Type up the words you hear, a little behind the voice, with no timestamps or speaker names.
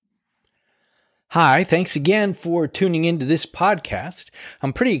Hi, thanks again for tuning into this podcast.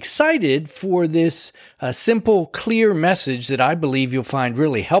 I'm pretty excited for this simple, clear message that I believe you'll find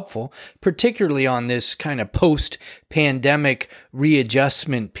really helpful, particularly on this kind of post-pandemic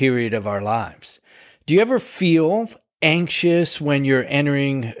readjustment period of our lives. Do you ever feel anxious when you're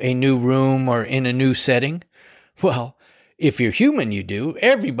entering a new room or in a new setting? Well, if you're human, you do.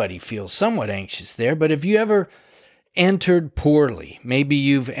 Everybody feels somewhat anxious there, but have you ever entered poorly? Maybe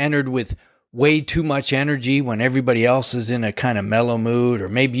you've entered with way too much energy when everybody else is in a kind of mellow mood, or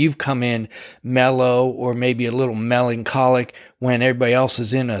maybe you've come in mellow or maybe a little melancholic when everybody else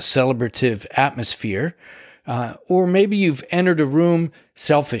is in a celebrative atmosphere. Or maybe you've entered a room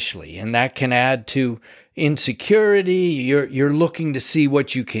selfishly, and that can add to insecurity. You're looking to see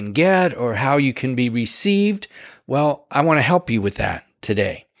what you can get or how you can be received. Well, I want to help you with that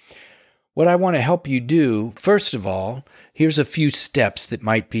today. What I want to help you do, first of all, here's a few steps that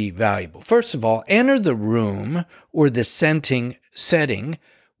might be valuable. First of all, enter the room or the setting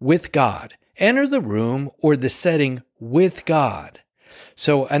with God. Enter the room or the setting with God.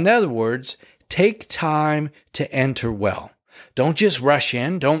 So, in other words, take time to enter well. Don't just rush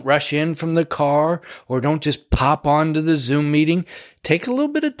in. Don't rush in from the car, or don't just pop onto the Zoom meeting. Take a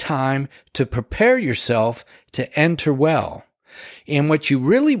little bit of time to prepare yourself to enter well. And what you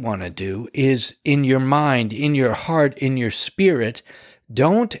really want to do is, in your mind, in your heart, in your spirit,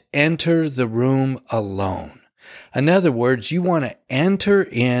 don't enter the room alone. In other words, you want to enter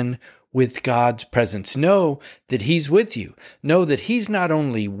in with God's presence. Know that He's with you. Know that He's not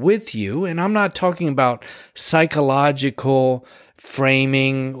only with you, and I'm not talking about psychological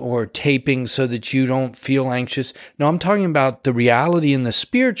framing or taping so that you don't feel anxious. No, I'm talking about the reality in the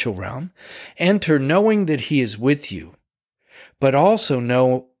spiritual realm. Enter knowing that He is with you, but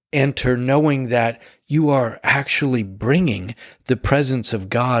also enter knowing that you are actually bringing the presence of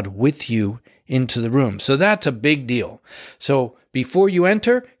God with you into the room. So that's a big deal. So before you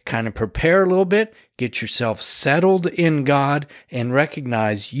enter, kind of prepare a little bit, get yourself settled in God, and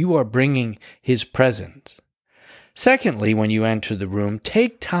recognize you are bringing His presence. Secondly, when you enter the room,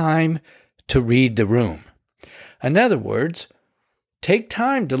 take time to read the room. In other words, take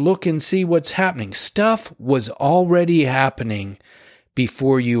time to look and see what's happening. Stuff was already happening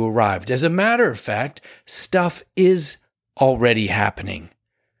before you arrived. As a matter of fact, stuff is already happening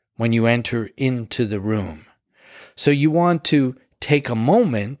when you enter into the room. So you want to take a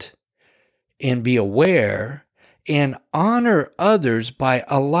moment and be aware and honor others by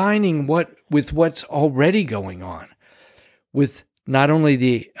aligning with what's already going on, with not only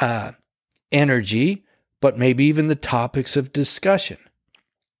the energy, but maybe even the topics of discussion.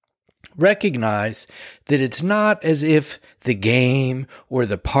 Recognize that it's not as if the game or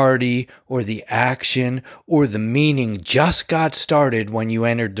the party or the action or the meaning just got started when you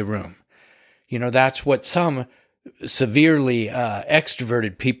entered the room. You know, that's what some severely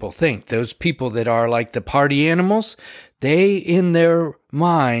extroverted people think. Those people that are like the party animals, they in their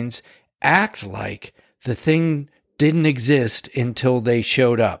minds act like the thing didn't exist until they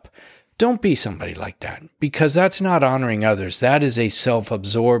showed up. Don't be somebody like that, because that's not honoring others. That is a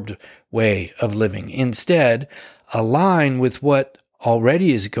self-absorbed way of living. Instead, align with what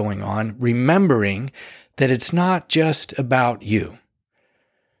already is going on, remembering that it's not just about you.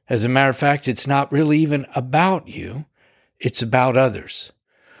 As a matter of fact, it's not really even about you. It's about others.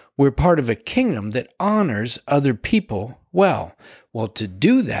 We're part of a kingdom that honors other people well. Well, to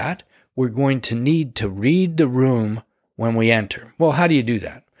do that, we're going to need to read the room when we enter. Well, how do you do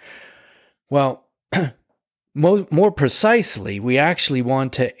that? Well, more precisely, we actually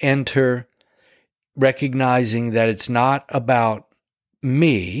want to enter recognizing that it's not about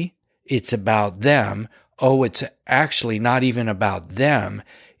me, it's about them. Oh, it's actually not even about them,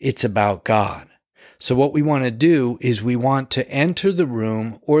 it's about God. So what we want to do is we want to enter the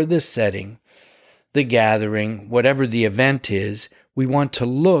room or the setting, the gathering, whatever the event is, we want to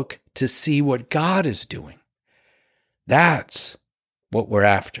look to see what God is doing. That's what we're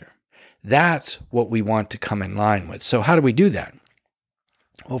after. That's what we want to come in line with. So how do we do that?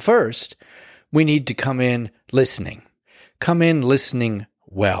 Well, first, we need to come in listening. Come in listening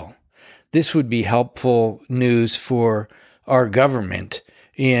well. This would be helpful news for our government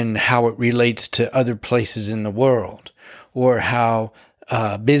in how it relates to other places in the world, or how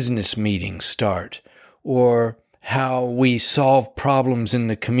business meetings start, or how we solve problems in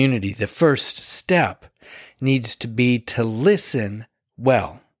the community. The first step needs to be to listen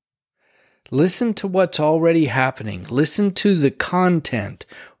well. Listen to what's already happening. Listen to the content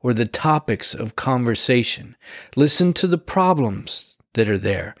or the topics of conversation. Listen to the problems that are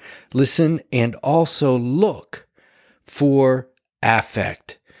there. Listen and also look for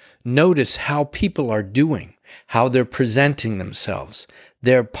affect. notice how people are doing, how they're presenting themselves,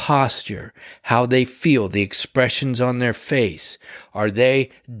 their posture, how they feel, the expressions on their face. Are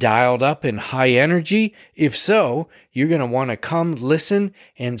they dialed up in high energy? If so, you're going to want to come listen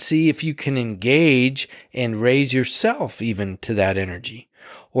and see if you can engage and raise yourself even to that energy.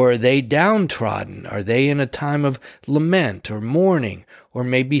 Or are they downtrodden? Are they in a time of lament or mourning, or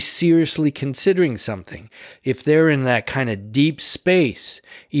maybe seriously considering something? If they're in that kind of deep space,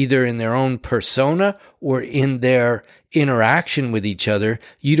 either in their own persona or in their interaction with each other,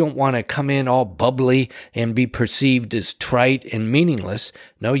 you don't want to come in all bubbly and be perceived as trite and meaningless.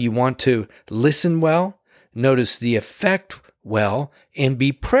 No, you want to listen well, notice the effect well, and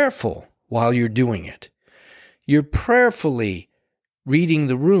be prayerful while you're doing it. You're prayerfully reading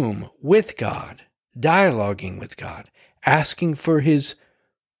the room with God, dialoguing with God, asking for His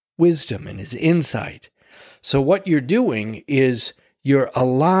wisdom and His insight. So what you're doing is you're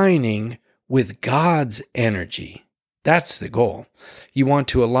aligning with God's energy. That's the goal. You want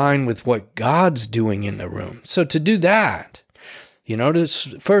to align with what God's doing in the room. So to do that, you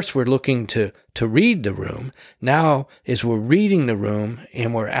notice first we're looking to read the room. Now, as we're reading the room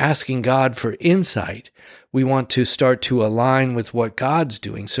and we're asking God for insight, we want to start to align with what God's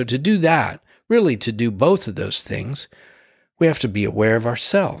doing. So to do that, really to do both of those things, we have to be aware of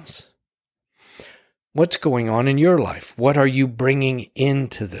ourselves. What's going on in your life? What are you bringing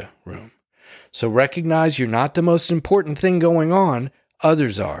into the room? So recognize you're not the most important thing going on.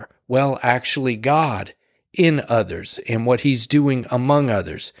 Others are. Well, actually, God in others and what He's doing among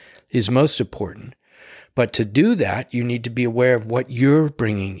others is most important. But to do that, you need to be aware of what you're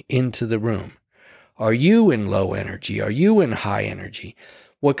bringing into the room. Are you in low energy? Are you in high energy?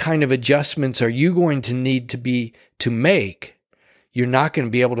 What kind of adjustments are you going to need to make? You're not going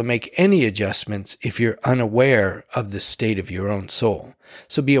to be able to make any adjustments if you're unaware of the state of your own soul.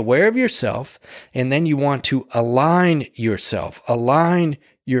 So be aware of yourself, and then you want to align yourself, align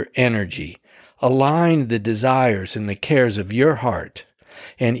your energy, align the desires and the cares of your heart,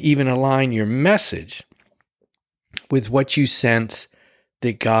 and even align your message with what you sense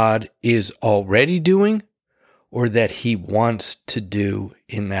that God is already doing or that He wants to do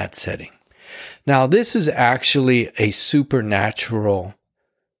in that setting. Now, this is actually a supernatural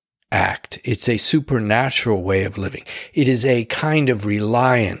act. It's a supernatural way of living. It is a kind of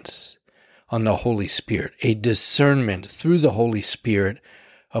reliance on the Holy Spirit, a discernment through the Holy Spirit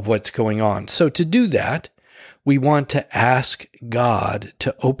of what's going on. So to do that, we want to ask God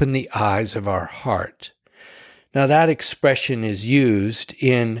to open the eyes of our heart. Now, that expression is used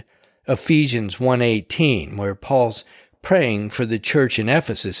in Ephesians 1:18, where Paul's praying for the church in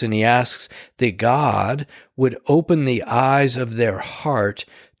Ephesus, and he asks that God would open the eyes of their heart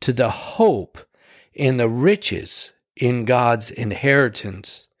to the hope and the riches in God's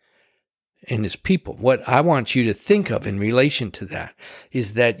inheritance in His people. What I want you to think of in relation to that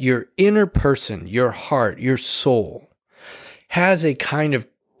is that your inner person, your heart, your soul, has a kind of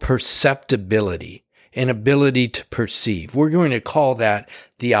perceptibility, an ability to perceive. We're going to call that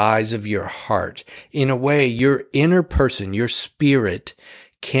the eyes of your heart. In a way, your inner person, your spirit,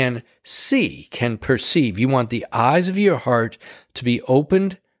 can see, can perceive. You want the eyes of your heart to be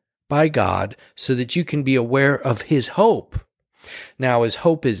opened by God so that you can be aware of His hope. Now, His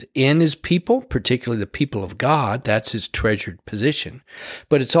hope is in His people, particularly the people of God. That's His treasured position.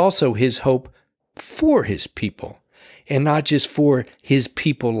 But it's also His hope for His people. And not just for His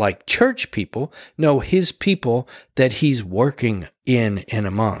people like church people. No, His people that He's working in and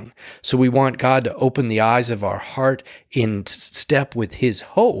among. So we want God to open the eyes of our heart in step with His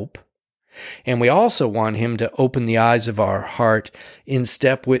hope. And we also want Him to open the eyes of our heart in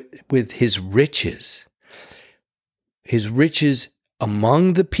step with His riches. His riches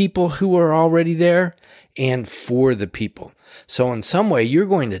among the people who are already there and for the people. So in some way, you're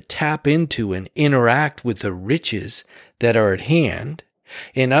going to tap into and interact with the riches that are at hand.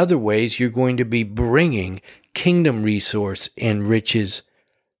 In other ways, you're going to be bringing kingdom resource and riches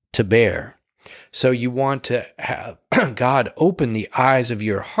to bear. So you want to have God open the eyes of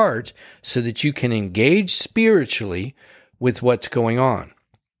your heart so that you can engage spiritually with what's going on.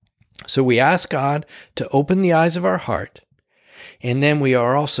 So we ask God to open the eyes of our heart, and then we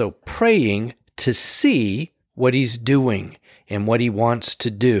are also praying to see what He's doing and what He wants to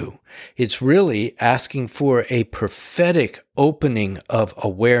do. It's really asking for a prophetic opening of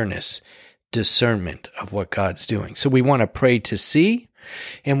awareness, discernment of what God's doing. So we want to pray to see,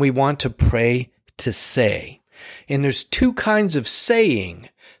 and we want to pray to say. And there's two kinds of saying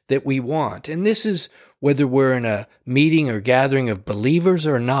that we want, and this is whether we're in a meeting or gathering of believers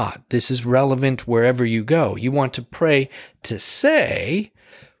or not. This is relevant wherever you go. You want to pray to say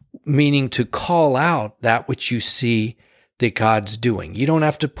meaning to call out that which you see that God's doing. You don't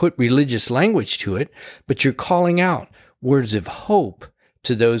have to put religious language to it, but you're calling out words of hope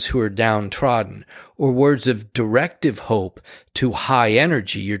to those who are downtrodden, or words of directive hope to high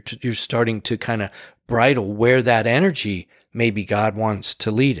energy. You're starting to kind of bridle where that energy maybe God wants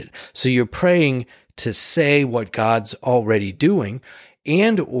to lead it. So you're praying to say what God's already doing,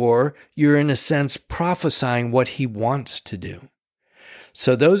 and or you're in a sense prophesying what he wants to do.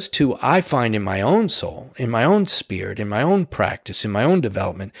 So those two I find in my own soul, in my own spirit, in my own practice, in my own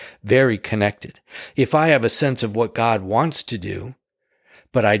development, very connected. If I have a sense of what God wants to do,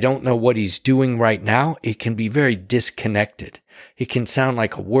 but I don't know what he's doing right now, it can be very disconnected. It can sound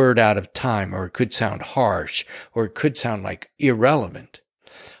like a word out of time, or it could sound harsh, or it could sound like irrelevant.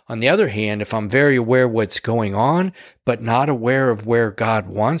 On the other hand, if I'm very aware of what's going on, but not aware of where God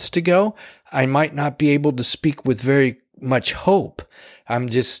wants to go, I might not be able to speak with very much hope. I'm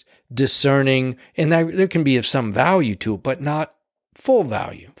just discerning, and there can be of some value to it, but not full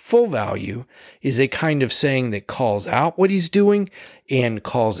value. Full value is a kind of saying that calls out what he's doing and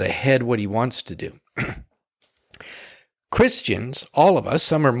calls ahead what he wants to do. Christians, all of us,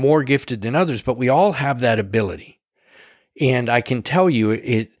 some are more gifted than others, but we all have that ability. And I can tell you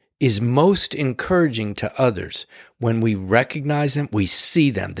it is most encouraging to others when we recognize them, we see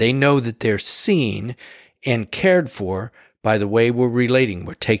them. They know that they're seen and cared for by the way we're relating.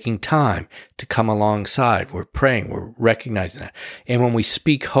 We're taking time to come alongside. We're praying. We're recognizing that. And when we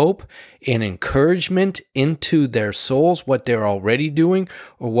speak hope and encouragement into their souls, what they're already doing,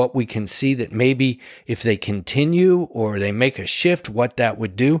 or what we can see that maybe if they continue or they make a shift, what that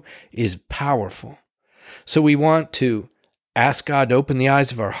would do is powerful. So we want to ask God to open the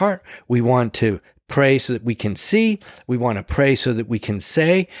eyes of our heart. We want to pray so that we can see. We want to pray so that we can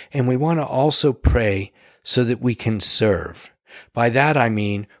say. And we want to also pray so that we can serve. By that I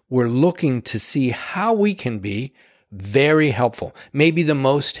mean we're looking to see how we can be very helpful, maybe the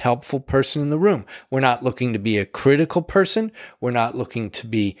most helpful person in the room. We're not looking to be a critical person. We're not looking to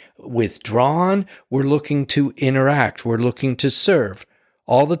be withdrawn. We're looking to interact. We're looking to serve.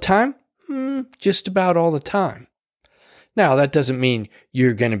 All the time? Just about all the time. Now, that doesn't mean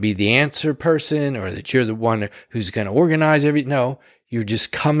you're going to be the answer person or that you're the one who's going to organize everything. No, you're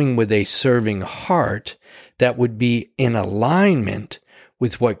just coming with a serving heart that would be in alignment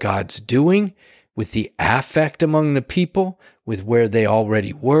with what God's doing, with the affect among the people, with where they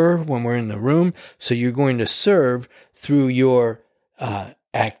already were when we're in the room. So you're going to serve through your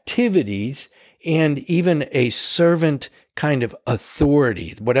activities and even a servant kind of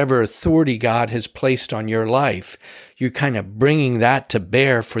authority, whatever authority God has placed on your life, you're kind of bringing that to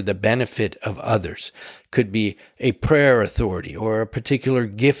bear for the benefit of others. Could be a prayer authority or a particular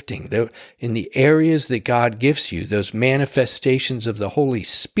gifting. In the areas that God gives you, those manifestations of the Holy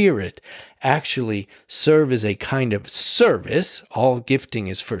Spirit actually serve as a kind of service. All gifting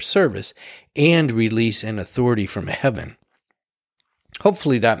is for service and release an authority from heaven.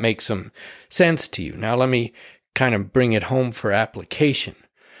 Hopefully that makes some sense to you. Now let me kind of bring it home for application.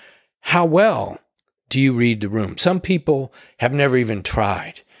 How well do you read the room? Some people have never even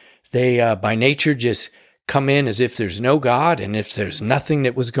tried. They, by nature, just come in as if there's no God, and if there's nothing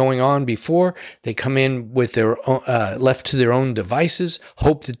that was going on before, they come in with their own, left to their own devices,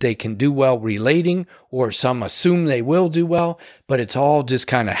 hope that they can do well relating, or some assume they will do well, but it's all just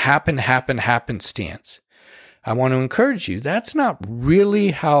kind of happenstance. I want to encourage you, that's not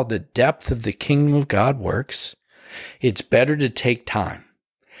really how the depth of the kingdom of God works. It's better to take time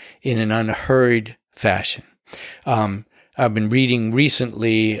in an unhurried fashion. I've been reading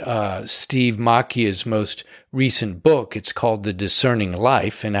recently Steve Macchia's most recent book. It's called The Discerning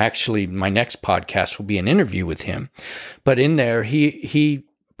Life, and actually my next podcast will be an interview with him. But in there, he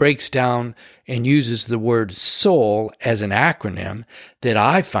breaks down and uses the word soul as an acronym that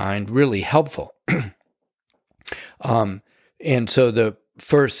I find really helpful. And so the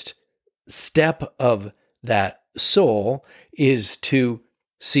first step of that soul is to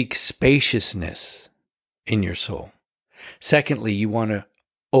seek spaciousness in your soul. Secondly, you want to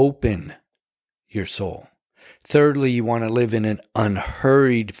open your soul. Thirdly, you want to live in an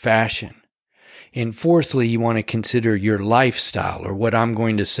unhurried fashion. And fourthly, you want to consider your lifestyle, or what I'm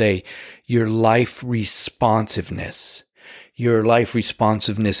going to say, your life responsiveness. Your life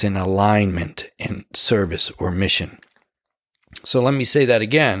responsiveness in alignment and service or mission. So let me say that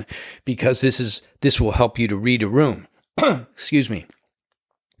again, because this will help you to read a room. Excuse me.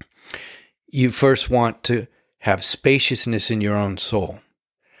 You first want to have spaciousness in your own soul.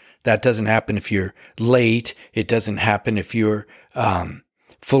 That doesn't happen if you're late. It doesn't happen if you're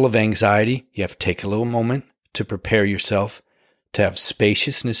full of anxiety. You have to take a little moment to prepare yourself to have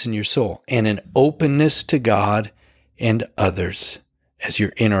spaciousness in your soul and an openness to God and others as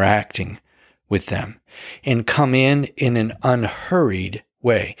you're interacting with them, and come in an unhurried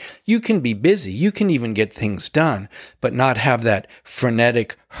way. You can be busy. You can even get things done, but not have that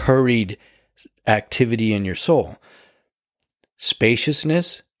frenetic, hurried activity in your soul.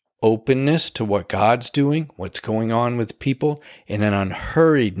 Spaciousness, openness to what God's doing, what's going on with people, and an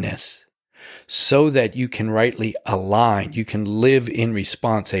unhurriedness so that you can rightly align. You can live in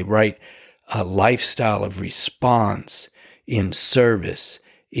response, a lifestyle of response in service,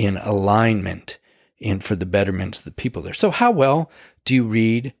 in alignment, and for the betterment of the people there. So how well do you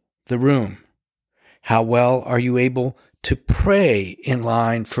read the room? How well are you able to pray in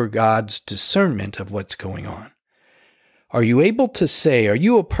line for God's discernment of what's going on? Are you able to say, are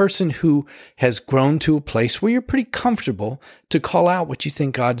you a person who has grown to a place where you're pretty comfortable to call out what you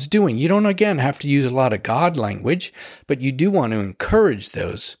think God's doing? You don't, again, have to use a lot of God language, but you do want to encourage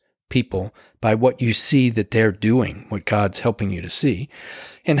those people by what you see that they're doing, what God's helping you to see.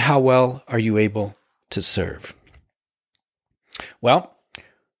 And how well are you able to serve? Well,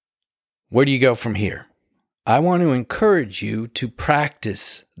 where do you go from here? I want to encourage you to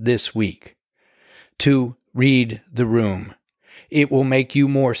practice this week, to read the room. It will make you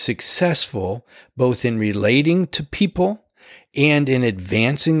more successful both in relating to people and in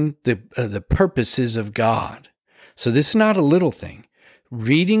advancing the purposes of God. So this is not a little thing.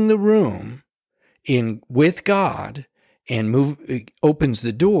 Reading the room with God opens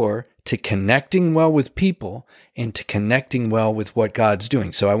the door to connecting well with people and to connecting well with what God's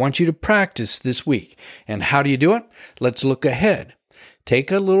doing. So I want you to practice this week. And how do you do it? Let's look ahead.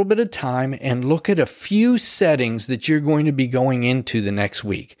 Take a little bit of time and look at a few settings that you're going to be going into the next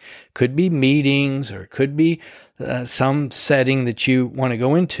week. Could be meetings, or it could be some setting that you want to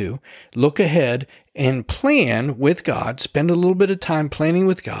go into. Look ahead and plan with God. Spend a little bit of time planning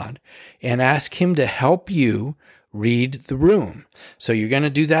with God and ask Him to help you read the room. So you're going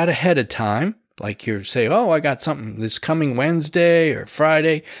to do that ahead of time. Like you're saying, I got something this coming Wednesday or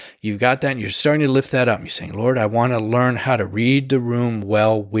Friday. You've got that and you're starting to lift that up. You're saying, Lord, I want to learn how to read the room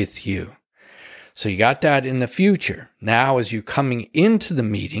well with you. So you got that in the future. Now, as you're coming into the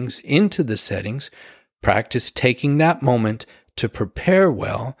meetings, into the settings, practice taking that moment to prepare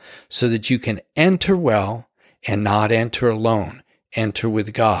well so that you can enter well and not enter alone. Enter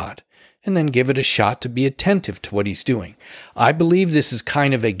with God. And then give it a shot to be attentive to what He's doing. I believe this is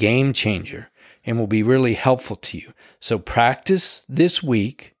kind of a game changer and will be really helpful to you. So practice this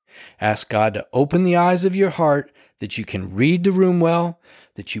week. Ask God to open the eyes of your heart that you can read the room well,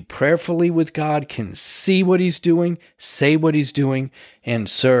 that you prayerfully with God can see what He's doing, say what He's doing, and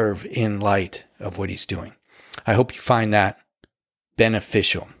serve in light of what He's doing. I hope you find that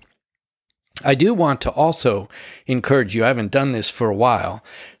beneficial. I do want to also encourage you, I haven't done this for a while,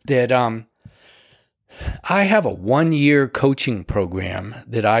 that I have a 1-year coaching program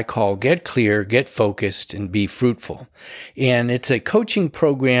that I call Get Clear, Get Focused, and Be Fruitful. And it's a coaching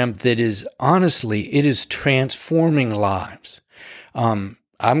program that is, honestly, it is transforming lives. I'm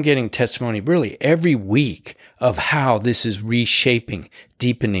getting testimony really every week of how this is reshaping,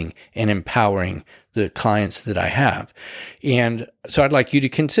 deepening, and empowering the clients that I have. And so I'd like you to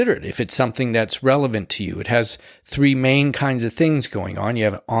consider it if it's something that's relevant to you. It has 3 main kinds of things going on. You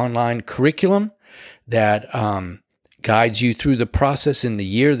have an online curriculum that guides you through the process in the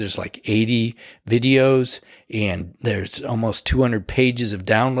year. There's like 80 videos and there's almost 200 pages of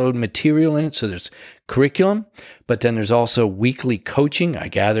download material in it. So there's curriculum, but then there's also weekly coaching. I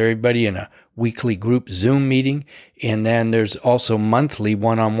gather everybody in a weekly group Zoom meeting. And then there's also monthly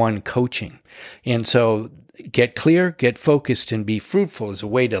one-on-one coaching. And so Get Clear, Get Focused, and Be Fruitful is a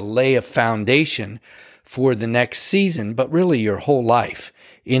way to lay a foundation for the next season, but really your whole life.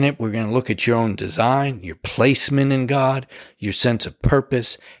 In it, we're going to look at your own design, your placement in God, your sense of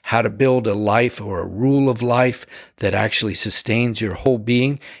purpose, how to build a life or a rule of life that actually sustains your whole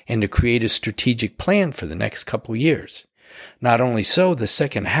being, and to create a strategic plan for the next couple years. Not only so, the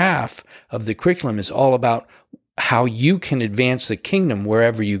second half of the curriculum is all about how you can advance the kingdom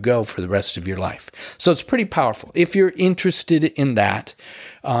wherever you go for the rest of your life. So it's pretty powerful. If you're interested in that,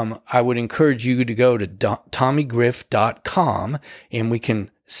 I would encourage you to go to tommygriff.com and we can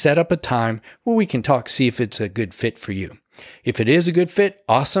set up a time where we can talk, see if it's a good fit for you. If it is a good fit,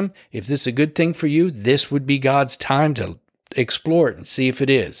 awesome. If this is a good thing for you, this would be God's time to explore it and see if it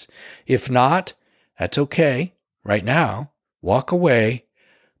is. If not, that's okay. Right now, walk away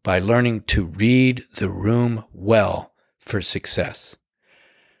by learning to read the room well for success.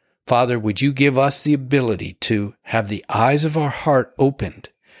 Father, would you give us the ability to have the eyes of our heart opened,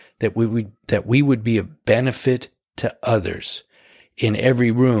 that we would be of benefit to others in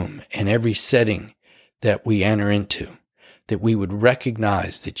every room and every setting that we enter into, that we would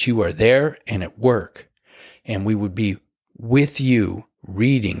recognize that you are there and at work, and we would be with you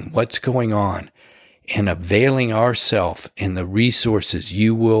reading what's going on and availing ourselves and the resources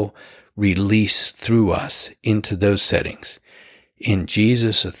you will release through us into those settings. In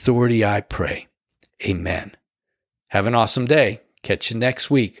Jesus' authority, I pray. Amen. Have an awesome day. Catch you next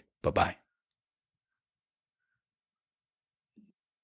week. Bye-bye.